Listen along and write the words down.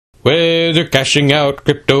Whether cashing out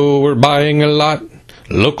crypto or buying a lot,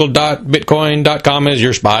 local.bitcoin.com is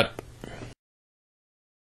your spot.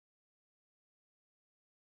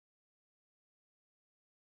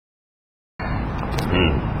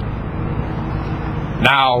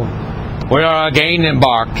 Now, we are again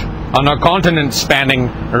embarked on a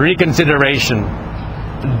continent-spanning reconsideration,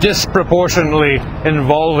 disproportionately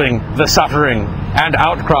involving the suffering and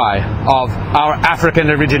outcry of our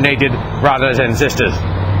African-originated brothers and sisters.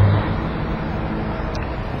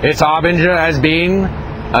 Its harbinger has been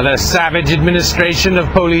the savage administration of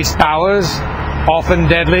police powers, often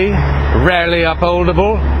deadly, rarely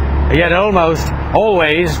upholdable, yet almost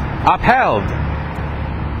always upheld.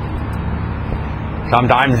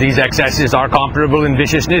 Sometimes these excesses are comparable in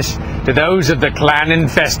viciousness to those of the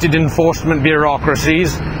clan-infested enforcement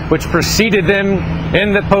bureaucracies which preceded them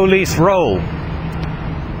in the police role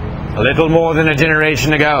a little more than a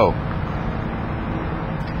generation ago.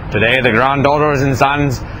 Today, the granddaughters and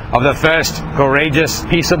sons of the first courageous,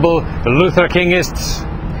 peaceable Luther Kingists,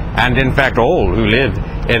 and in fact all who live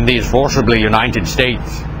in these forcibly united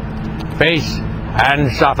states, face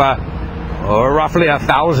and suffer roughly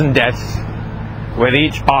 1,000 deaths with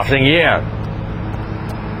each passing year.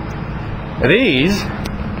 These,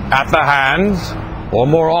 at the hands, or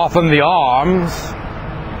more often the arms,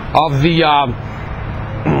 of the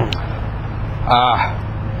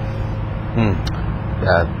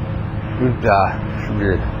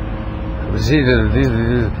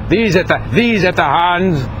these at the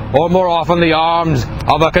hands, or more often the arms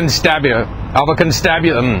of a constabulary.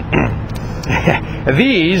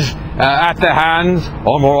 These at the hands,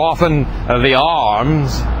 or more often the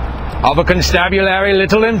arms, of a constabulary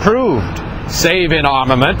little improved, save in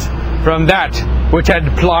armament, from that which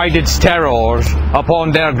had plied its terrors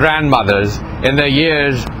upon their grandmothers in the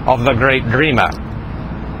years of the great dreamer.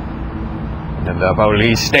 And the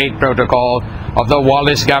police state protocol of the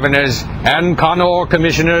Wallace governors and Connor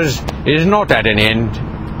commissioners is not at an end.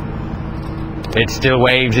 It still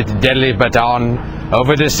waves its deadly baton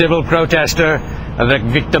over the civil protester, the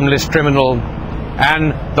victimless criminal,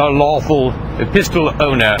 and the lawful pistol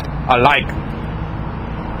owner alike.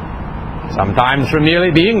 Sometimes for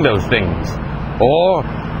merely being those things, or,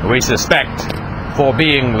 we suspect, for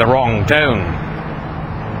being the wrong tone.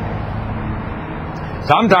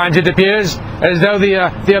 Sometimes it appears as though the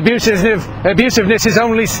abusiveness is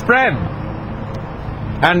only spread,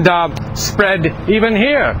 and spread even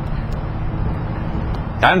here.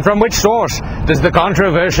 And from which source does the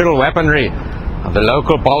controversial weaponry of the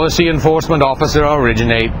local policy enforcement officer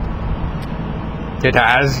originate? It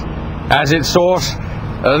has, as its source,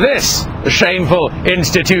 this shameful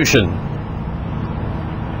institution.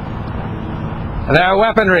 Their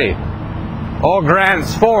weaponry, or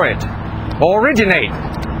grants for it, originate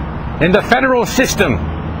in the federal system,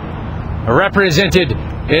 represented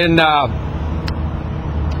in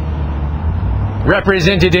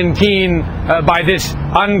Keene by this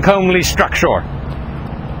uncomely structure.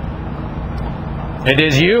 It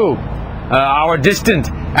is you, our distant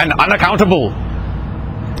and unaccountable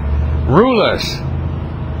rulers,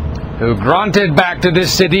 who granted back to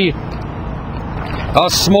this city a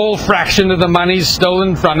small fraction of the monies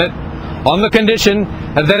stolen from it, on the condition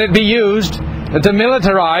that it be used to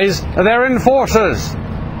militarize their enforcers,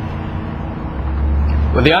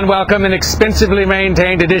 with the unwelcome and expensively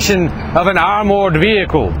maintained addition of an armored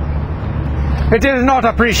vehicle. It is not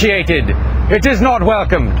appreciated. It is not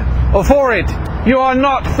welcomed. For it, you are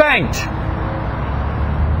not thanked.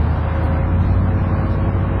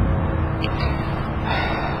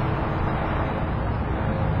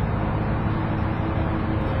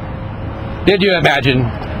 Did you imagine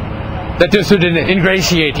that this would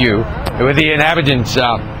ingratiate you with the inhabitants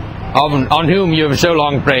on whom you have so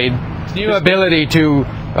long preyed? New ability to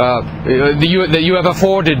that you have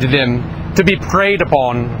afforded them to be preyed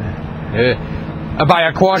upon by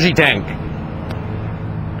a quasi-tank.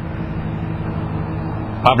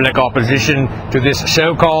 Public opposition to this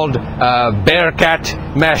so-called Bearcat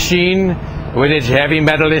machine, with its heavy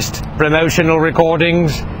metalist promotional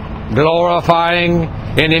recordings glorifying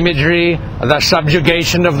in imagery the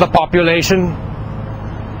subjugation of the population,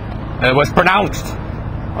 was pronounced.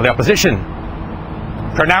 The opposition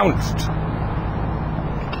pronounced.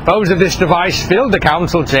 Foes of this device filled the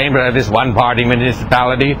council chamber of this one-party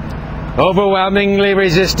municipality, overwhelmingly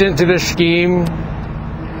resistant to the scheme.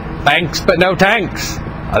 Thanks, but no tanks,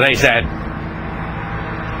 they said.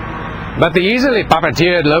 But the easily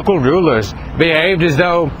puppeteered local rulers behaved as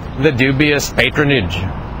though the dubious patronage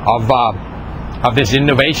of this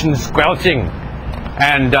innovation squelching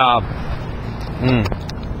and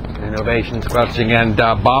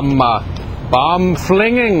bomb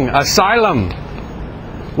bomb-flinging asylum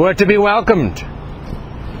were to be welcomed.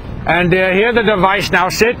 And here the device now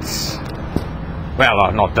sits.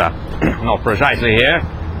 Well, not precisely here,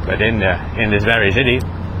 but in this very city.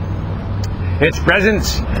 Its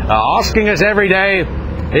presence asking us every day,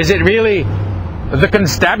 is it really the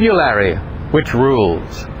constabulary which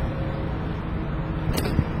rules?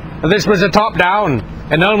 This was a top-down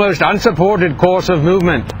and almost unsupported course of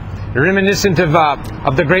movement, reminiscent of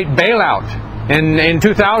the great bailout in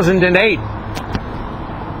 2008,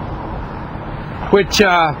 which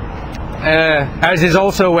as is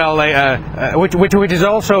also which is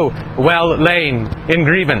also well lain in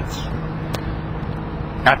grievance.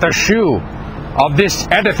 At the shoe of this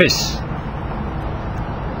edifice,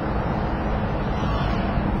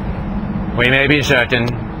 we may be certain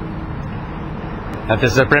that the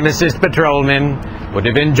supremacist patrolmen would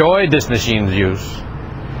have enjoyed this machine's use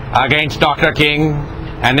against Dr. King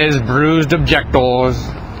and his bruised objectors.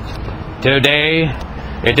 Today,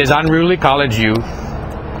 it is unruly college youth,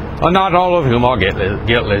 not all of whom are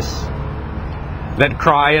guiltless, that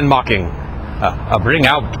cry in mocking, bring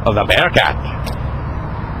out of the bear-cat.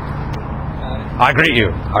 I greet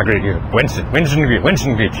you.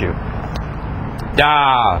 Winston greets you.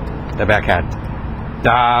 The bear-cat.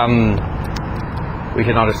 We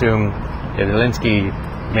cannot assume that Alinsky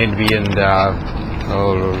may be in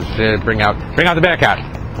bring out the bear-cat.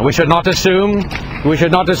 We should not assume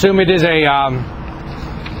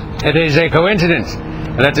it is a coincidence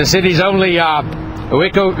that the city's only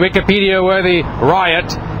Wikipedia-worthy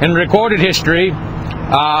riot in recorded history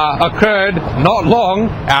occurred not long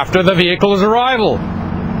after the vehicle's arrival.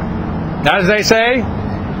 As they say,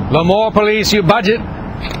 the more police you budget,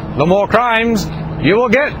 the more crimes you will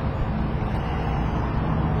get.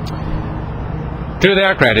 To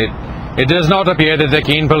their credit, it does not appear that the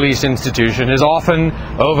Keene Police Institution has often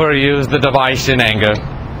overused the device in anger.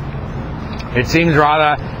 It seems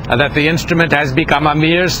rather that the instrument has become a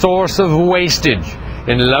mere source of wastage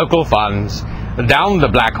in local funds down the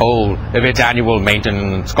black hole of its annual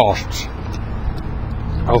maintenance costs.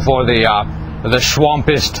 For the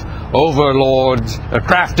swampist overlords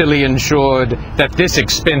craftily ensured that this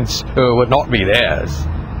expense would not be theirs.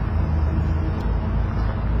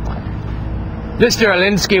 Mr.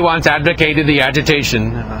 Alinsky once advocated the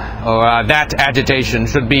agitation, that agitation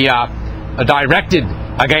should be directed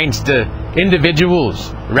against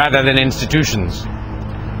individuals rather than institutions,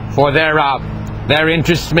 for their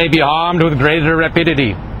interests may be harmed with greater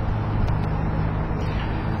rapidity.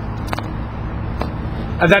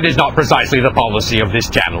 That is not precisely the policy of this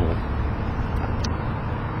channel.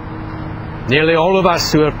 Nearly all of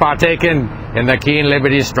us who have partaken in the Keene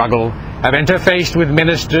liberty struggle have interfaced with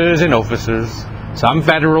ministers and officers, some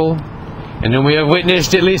federal, in whom we have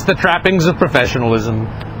witnessed at least the trappings of professionalism,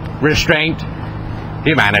 restraint,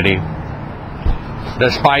 humanity,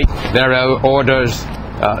 despite their orders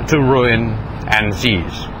to ruin and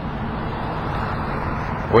seize.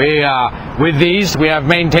 With these, we have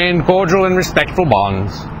maintained cordial and respectful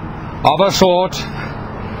bonds of a sort,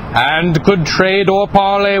 and could trade or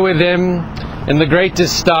parley with them in the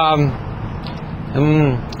greatest,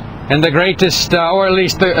 or at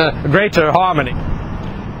least the greater harmony.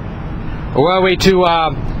 Were we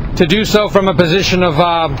to do so from a position of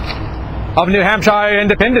New Hampshire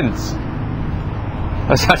independence,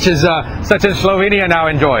 such as Slovenia now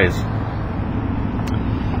enjoys,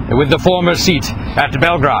 with the former seat at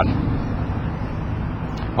Belgrade.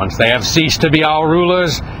 Once they have ceased to be our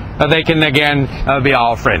rulers, they can again be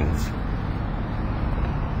our friends.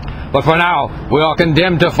 But for now, we are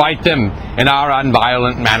condemned to fight them in our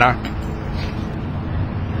unviolent manner.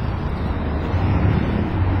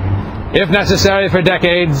 If necessary for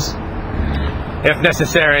decades, if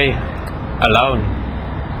necessary, alone.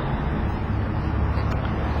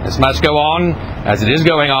 This must go on, as it is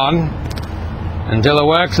going on, until the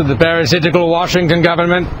works of the parasitical Washington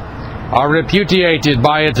government are repudiated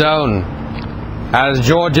by its own, as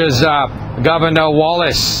Georgia's Governor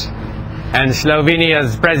Wallace and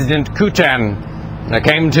Slovenia's President Kutan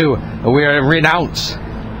came to renounce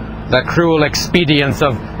the cruel expedients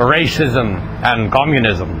of racism and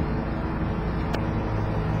communism.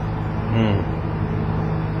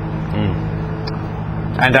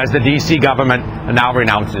 And as the DC government now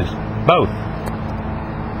renounces both.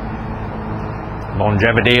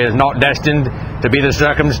 Longevity is not destined to be the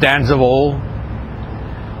circumstance of all.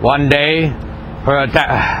 One day,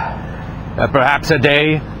 perhaps a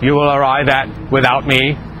day, you will arrive at without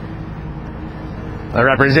me. The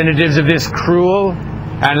representatives of this cruel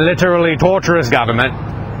and literally torturous government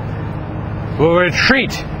will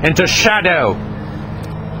retreat into shadow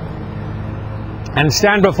and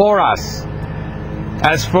stand before us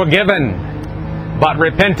as forgiven but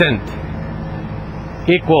repentant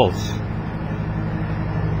equals.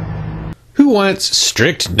 Who wants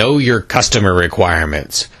strict know your customer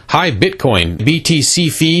requirements, high Bitcoin,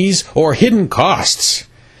 BTC fees, or hidden costs?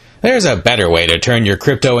 There's a better way to turn your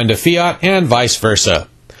crypto into fiat and vice versa.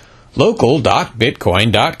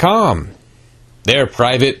 Local.bitcoin.com. Their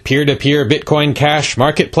private peer-to-peer Bitcoin Cash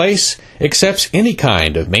marketplace accepts any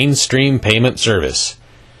kind of mainstream payment service.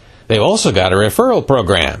 They've also got a referral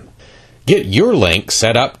program. Get your link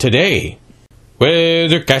set up today.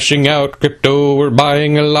 Whether cashing out crypto or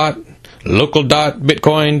buying a lot,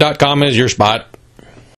 local.bitcoin.com is your spot.